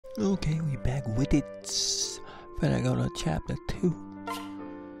Okay, we back with it. Finna go to chapter 2.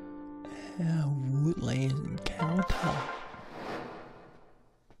 Woodlands encounter.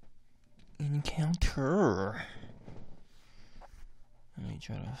 Let me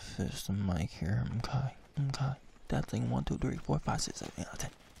try to fix the mic here. Okay. That thing 1, 2, 3, 4, 5, 6, 7, 8, 9, 10.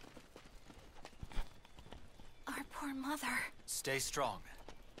 Our poor mother. Stay strong.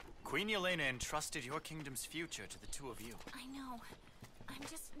 Queen Yelena entrusted your kingdom's future to the two of you. I know. I'm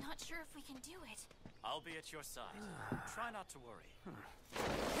just not sure if we can do it. I'll be at your side. Try not to worry.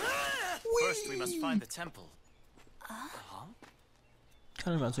 First, we must find the temple. Kind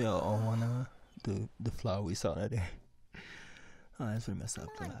of reminds me of the flower we saw that day. Oh, that's pretty messed up.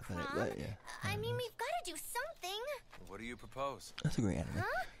 Come on, Prom. But yeah. I mean, we've got to do something. What do you propose? That's a great anime.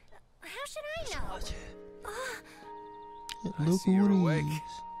 Huh? How should I know? Watch it. I see you're awake.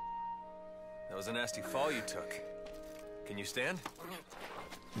 That was a nasty fall you took. Can you stand?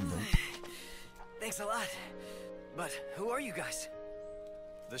 Nope. Thanks a lot. But who are you guys?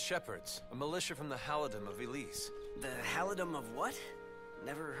 The Shepherds, a militia from the Halidom of Elise. The Halidom of what?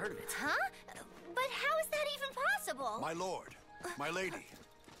 Never heard of it. Huh? But how is that even possible? My lord, my lady,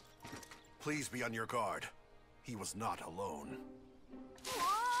 please be on your guard. He was not alone.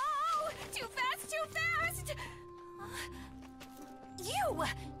 Whoa! Too fast! You!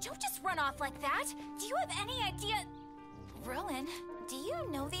 Don't just run off like that. Do you have any idea? Rowan, do you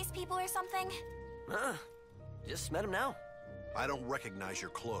know these people or something? Just met him now. I don't recognize your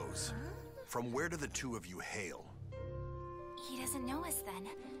clothes. From where do the two of you hail? He doesn't know us then.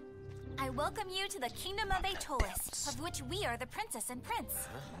 I welcome you to the kingdom of Aetolis, of which we are the princess and prince.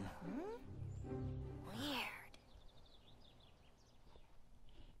 Weird.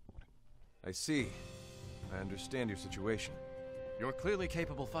 I see. I understand your situation. You're clearly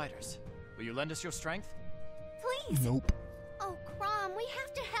capable fighters. Will you lend us your strength? Please! Nope. Oh, Crom, we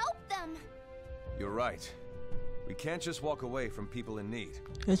have to help them! You're right. We can't just walk away from people in need.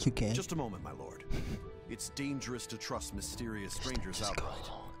 Yes, you can. Just a moment, my lord. It's dangerous to trust mysterious strangers Just go outright.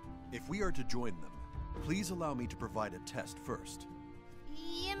 along. If we are to join them, please allow me to provide a test first.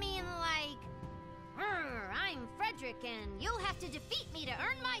 You mean like, I'm Frederick and you'll have to defeat me to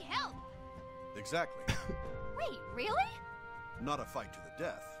earn my help? Exactly. Wait, really? Not a fight to the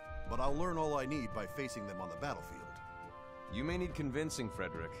death, but I'll learn all I need by facing them on the battlefield. You may need convincing,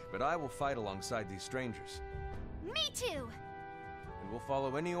 Frederick, but I will fight alongside these strangers. Me too! And we'll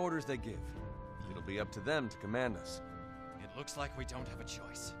follow any orders they give. It'll be up to them to command us. It looks like we don't have a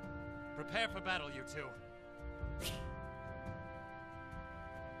choice. Prepare for battle, you two.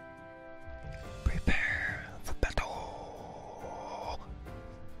 Prepare for battle.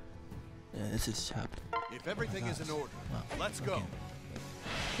 Yeah, this is chapter. If everything is in order, let's go.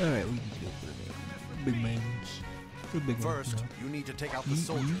 Alright, we can go for the big mans. The big ones, First, you know. you need to take out the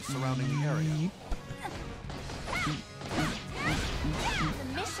soldiers surrounding the area. The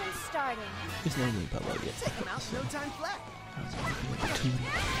mission's starting. It's not even pop up yet. Take him out, no time flat. Our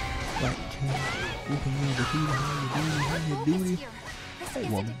focus here. This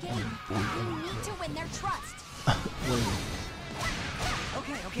isn't a game. We need to win their trust.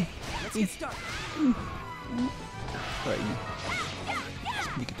 Okay, let's get started. Alright, you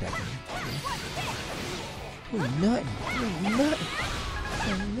sneak attack him. Oh, nothing.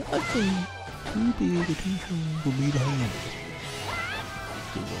 Nothing. Too big a too strong for me to handle.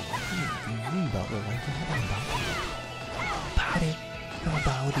 About it.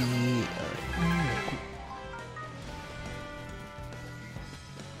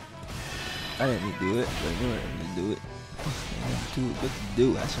 I didn't need to do it, but I knew I didn't need to do it. I didn't do it, but to do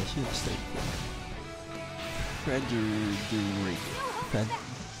it, I should have stayed there.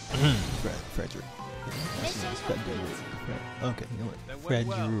 Frederick. Okay, you know what?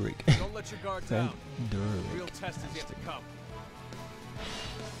 Frederick. Don't let your guard down. The real test is yet to come.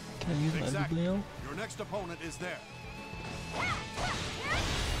 Can I use my Exactly. Emblem? Your next opponent is there.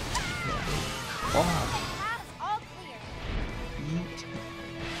 Oh, Path's all clear. yeet.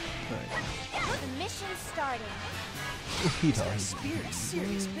 Right. The mission's starting. He's That already spear is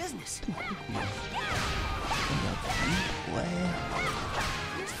serious business. Your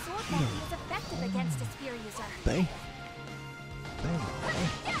sword bending is effective against a spear user. Bang.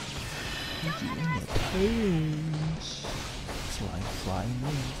 Get you in the toes. Flying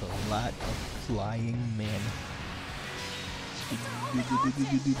men. It's a lot of flying men.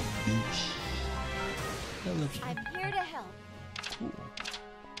 I'm here to help. Cool.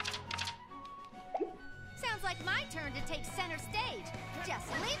 Sounds like my turn to take center stage. Just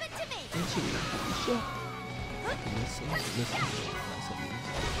leave it to me.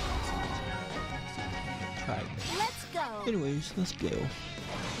 Try. Let's go. Anyways, let's go.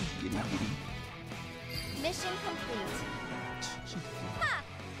 Giddy, giddy. Mission complete. She Ha!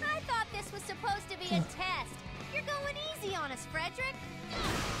 I thought this was supposed to be a test. You're going easy on us, Frederick.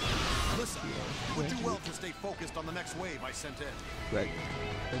 Listen, you would do well to stay focused on the next wave I sent in. Right.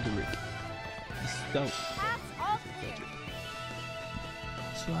 Frederick. Scout. Paths all clear.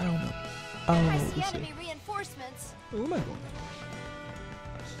 So I don't know. I don't know I what see to say. enemy reinforcements. Where am I going?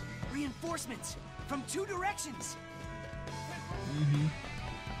 Reinforcements from 2 directions. Mm-hmm.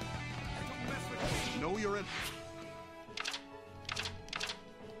 Know you're in.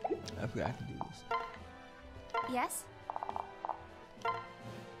 I forgot I can do this. Yes?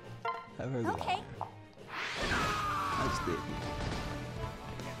 I've heard Okay. I just did.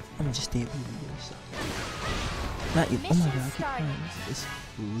 I'm gonna just stay with this. Not you. Oh my Mission god, I keep started. playing this. It's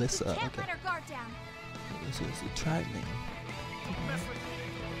Lissa. We can't Okay. let our guard down. This is the tribe name.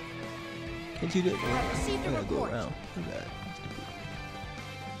 Can't you do it? I've received a I gotta go report. around. I got it.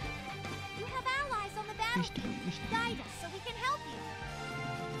 You have allies on the battlefield. Guide us so we can help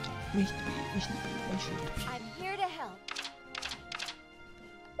you. I'm here to help.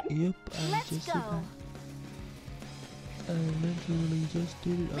 Yep, I Let's just go. did that. I literally just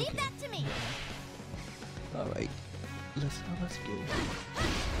did it. Leave Okay. that to me. Alright. Let's go.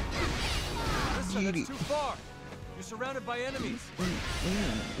 Listen, that's too far. You're surrounded by enemies.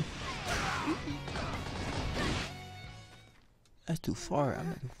 That's too far. I'm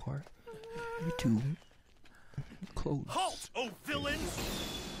not too far. You're too close. Halt, oh villains!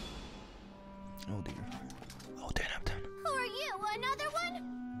 Oh dear. Oh damn, I'm done. Who are you? Another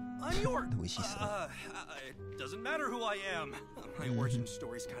one? I'm your... The way she said. It doesn't matter who I am. My origin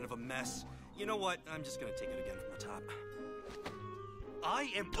story's kind of a mess. You know what? I'm just gonna take it again from the top.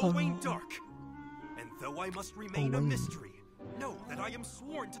 I am Owain Dark. And though I must remain a Owain. mystery, know that I am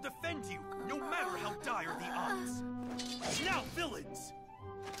sworn to defend you, no matter how dire the odds. Now, villains!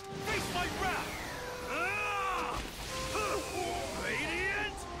 Face my wrath! Ah!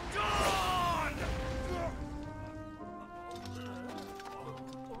 Radiant Dawn!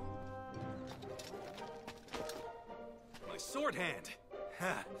 My sword hand.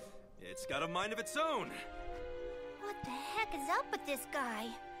 Ha! It's got a mind of its own. What the heck is up with this guy?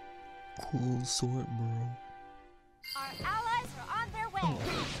 Cool sword, bro. Our allies are on their way.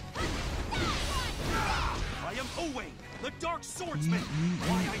 I am Owain, the Dark Swordsman.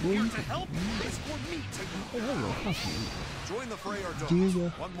 Why I'm here to help is for me to Oh, hello. Fuck you. Join the fray or Dear.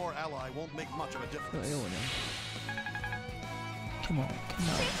 don't. One more ally won't make much of a Oh, difference. I don't know. Come on.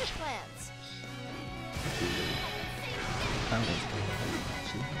 Change your plans. I don't think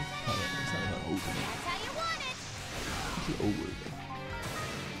it's not about over. That's how you want it. It's the old word.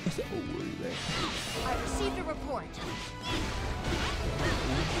 What's the old word, right? I received a report.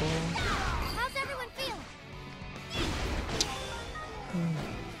 How's everyone feeling?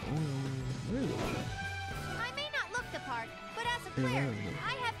 Where is it? I may not look the part, but as a Yeah, cleric, there we go.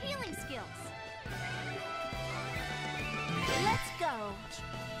 I have healing skills. Let's go.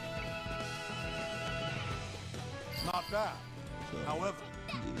 Not bad. However,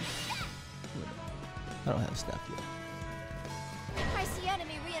 I don't have stuff yet. I see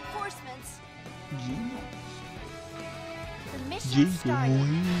enemy reinforcements. Jeez. The mission Jesus. started. boy.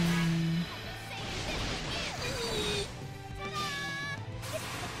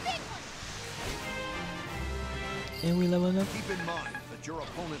 And we level up. keep in mind that your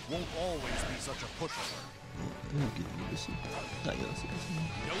opponent won't always be such a pushover. Not yellow.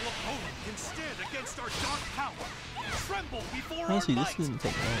 No opponent can stand against our dark power. Tremble before Honestly, our this might. didn't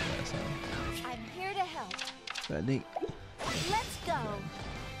take long last time. I'm here to help. But I think Let's go.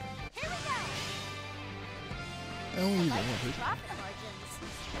 Here we go. I don't really Like want to to drop the margins.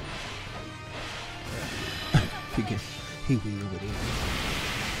 Freaking, he will over there.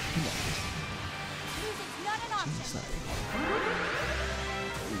 Come on. Losing's not an option. It's not.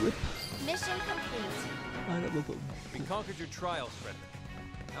 Rip. Mission complete. I got look up. We conquered your trials,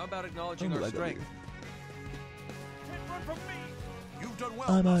 Frederick. How about acknowledging I'm our like strength? You've done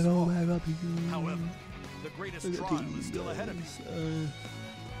well I'm thus gonna go far. back up here. However, the greatest Look at trial is these still ahead of me. guys.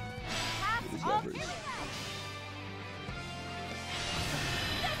 Paths These all levers. clear.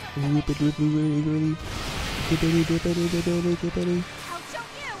 I'll show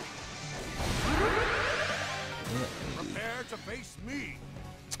you. Prepare to face me.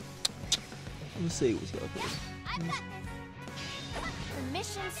 Let's see what's up here. I've got this. The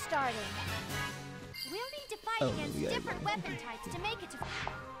mission started. We'll need to fight Oh, against we gotta different go. weapon types to make it to.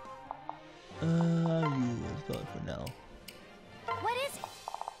 You let's go for now. What is it?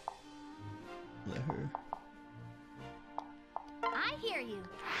 Let her. I hear you.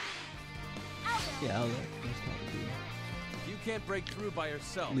 I'll go. Yeah, I'll let. Let's not do. If you can't break through by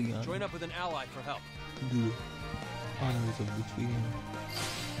yourself. Leon. Join up with an ally for help. Do honors of defeating.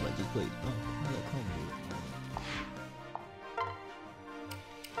 Like just play. Oh, yeah, come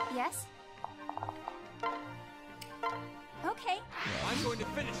on. Yes? Okay, I'm going to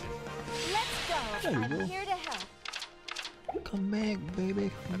finish it. let's go. There you I'm go. here to help. Come back, baby.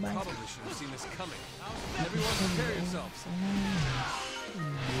 I Come back. probably should have seen this coming. Everyone prepare yourselves.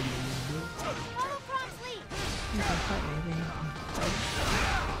 Follow Prom's lead.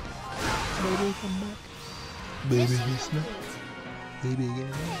 Baby, come back. Baby, Mission he's not. complete. Baby, get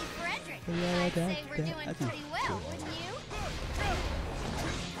Hey, back. Frederick. Yeah, I'd that- say we're that- doing I do. pretty well, wouldn't you?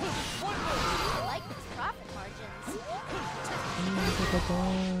 I like those profit margins.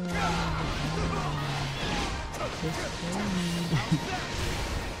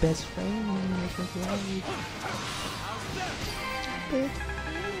 Best friend. Best friend. Best friend.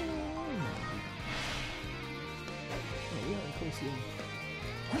 Oh, we are close to him.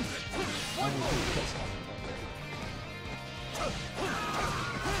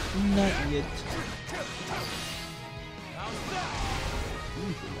 Not yet.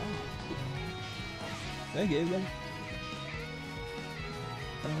 Thank you, guys.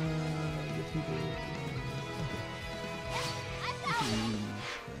 The people.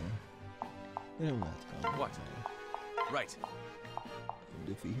 They don't have to come. What? Right.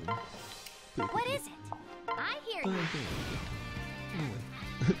 Defeat him. What is it? I hear you.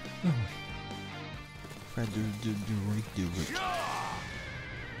 Frederick do it.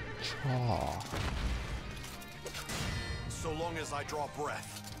 Chaw. So long as I draw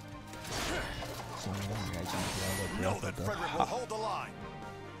breath, So long as you know that Frederick will hold the line.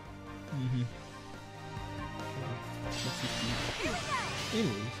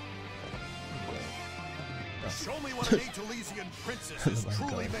 Anyways. Show me what an Elysian princess is Oh my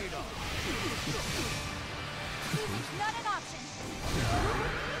truly God. made of. Not an option.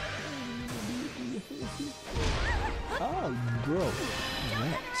 Oh, bro.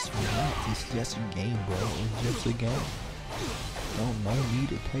 Relax. It's just a game, bro. It's just a game. No need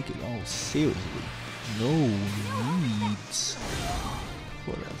to take it all seriously. No needs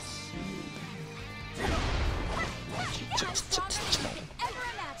for us. Strongest you could ever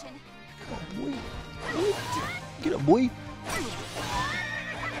imagine. Boy. Get up, boy.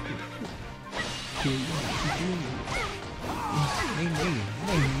 Okay,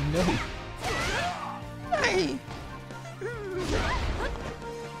 no. Hey.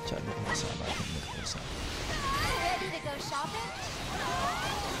 Try to make this sound like this. Ready to go shopping?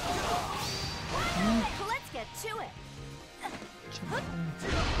 Let's get to it.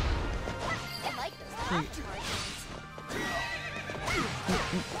 I like those profit margins.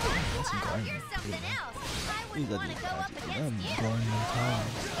 Wow, you're something else. I wouldn't want to go up against you.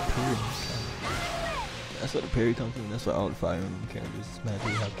 That's what the parry comes from. That's why all the Fire Emblem characters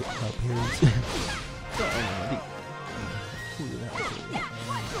magically have parries.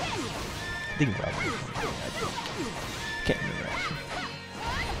 I think probably. Can't remember actually.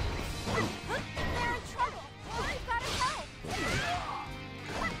 They're in trouble. We've got to help.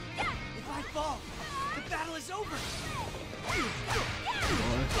 If I fall, the battle is over.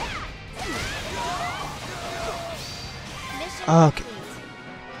 Mission Okay. complete.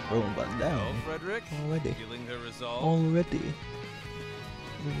 Rolling button Oh, down. Frederick? Already. Feeling the resolve? Already.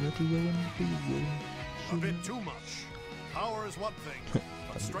 A bit too much. Power is one thing,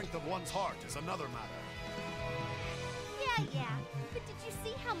 but strength of one's heart is another matter. Yeah. But did you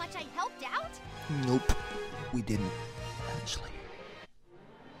see how much I helped out? Nope. We didn't. Actually.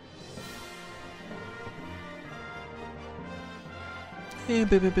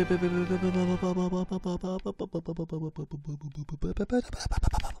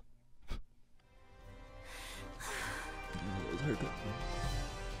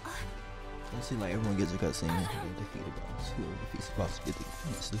 It seems like everyone gets a cutscene when they defeat a boss. Whoever defeats the boss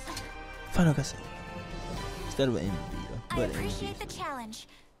gets the final cutscene. Instead of an end video. I But appreciate the challenge.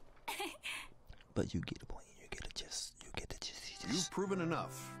 But you get a point. You get to just. You've proven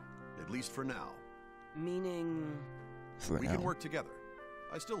enough, at least for now. Meaning... For We now. can work together.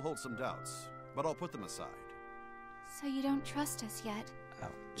 I still hold some doubts, but I'll put them aside. So you don't trust us yet?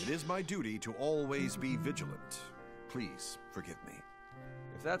 It is my duty to always be vigilant. Please forgive me.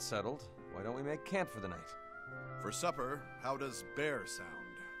 If that's settled, why don't we make camp for the night? For supper, how does bear sound?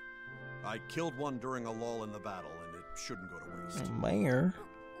 I killed one during a lull in the battle, and it shouldn't go to waste. Mayor.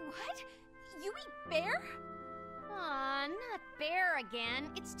 What? You eat bear? Aw, not bear again.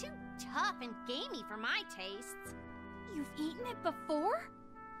 It's too tough and gamey for my tastes. You've eaten it before?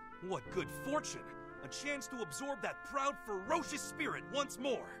 What good fortune! A chance to absorb that proud, ferocious spirit once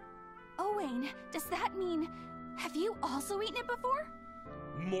more! Owain, does that mean Have you also eaten it before?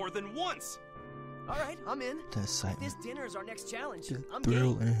 More than once! Alright, I'm in. The If excitement, this dinner is our next challenge, the I'm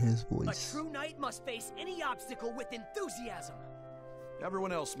thrill game. in his A voice. true knight must face any obstacle with enthusiasm.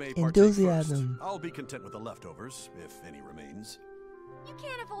 Everyone else may partake Enthusiasm. first. I'll be content with the leftovers, if any remains. You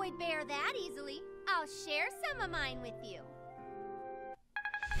can't avoid bear that easily. I'll share some of mine with you.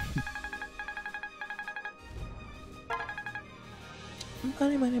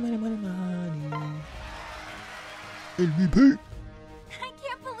 Money, money, money, money, money. MVP. I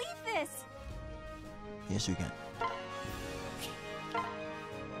can't believe this! Yes, you can.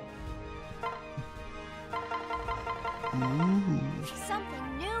 Ooh.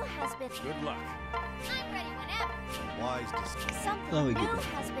 Something new has been. Good luck. I'm ready whenever. Wise decision. Something Let me new get that.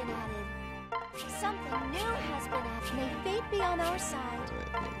 has been added. Something new has been added. May fate be on our side.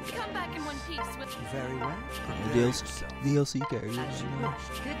 Come back in one piece with Very well. DLC characters. As you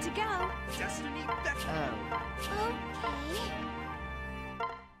wish. good to go. Destiny that Okay.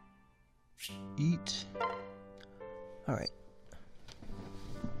 Eat. Alright.